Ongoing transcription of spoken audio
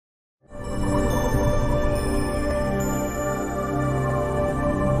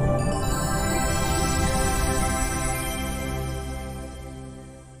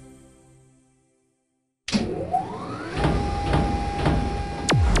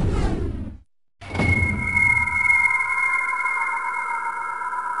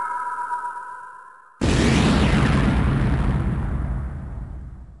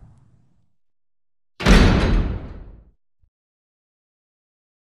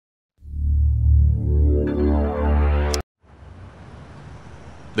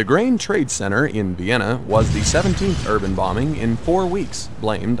The Grain Trade Center in Vienna was the 17th urban bombing in 4 weeks,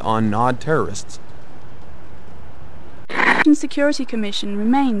 blamed on Nod terrorists. The Security Commission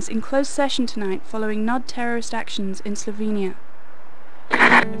remains in closed session tonight following Nod terrorist actions in Slovenia.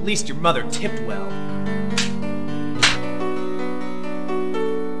 At least your mother tipped well.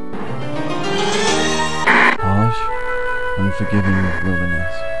 Harsh, unforgiving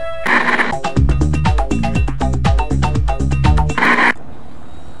wilderness.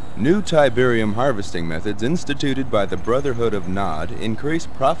 New Tiberium harvesting methods instituted by the Brotherhood of Nod increase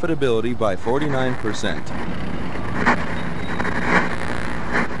profitability by 49%.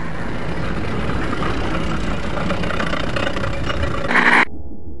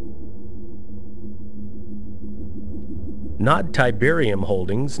 Nod Tiberium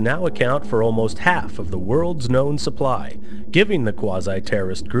holdings now account for almost half of the world's known supply, giving the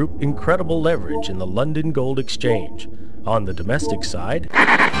quasi-terrorist group incredible leverage in the London Gold Exchange. On the domestic side,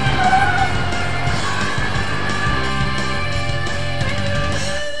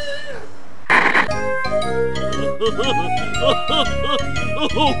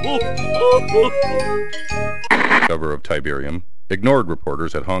 Cover of Tiberium ignored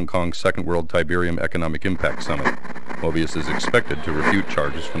reporters at Hong Kong's Second World Tiberium Economic Impact Summit. Mobius is expected to refute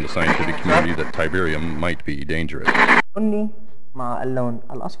charges from the scientific community that Tiberium might be dangerous.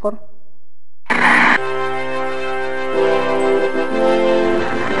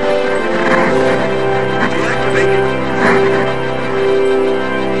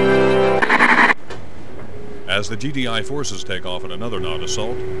 As the GDI forces take off in another Nod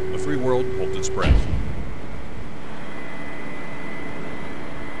assault, the free world holds its breath.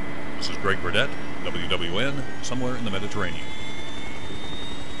 This is Greg Burdett, WWN, somewhere in the Mediterranean.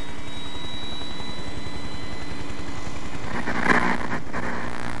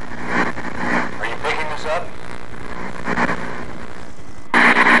 Are you picking this up?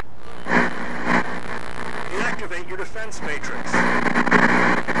 Deactivate your defense matrix.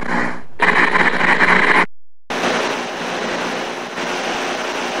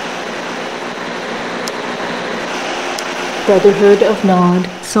 Brotherhood of Nod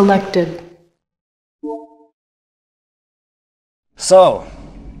selected. So,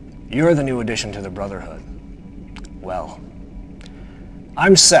 you're the new addition to the Brotherhood. Well,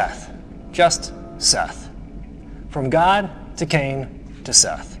 I'm Seth. Just Seth. From God to Cain to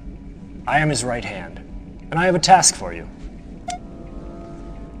Seth. I am his right hand, and I have a task for you.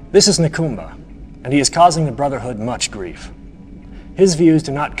 This is Nikoomba, and he is causing the Brotherhood much grief. His views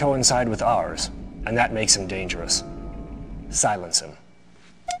do not coincide with ours, and that makes him dangerous. Silence him.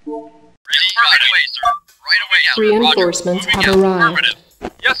 Reinforcements have arrived.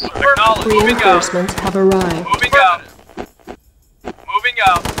 Yes, sir. Reinforcements have arrived. Moving out. Moving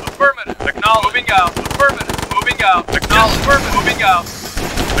out. Affirmative. Acknowledge. Moving out. Affirmative. Moving out. Acknowledge. Affirmative. Moving out.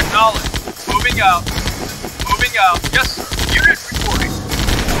 Acknowledge. Moving out. Moving out. Yes, sir. Unit reporting.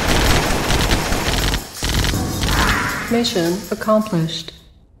 Mission accomplished.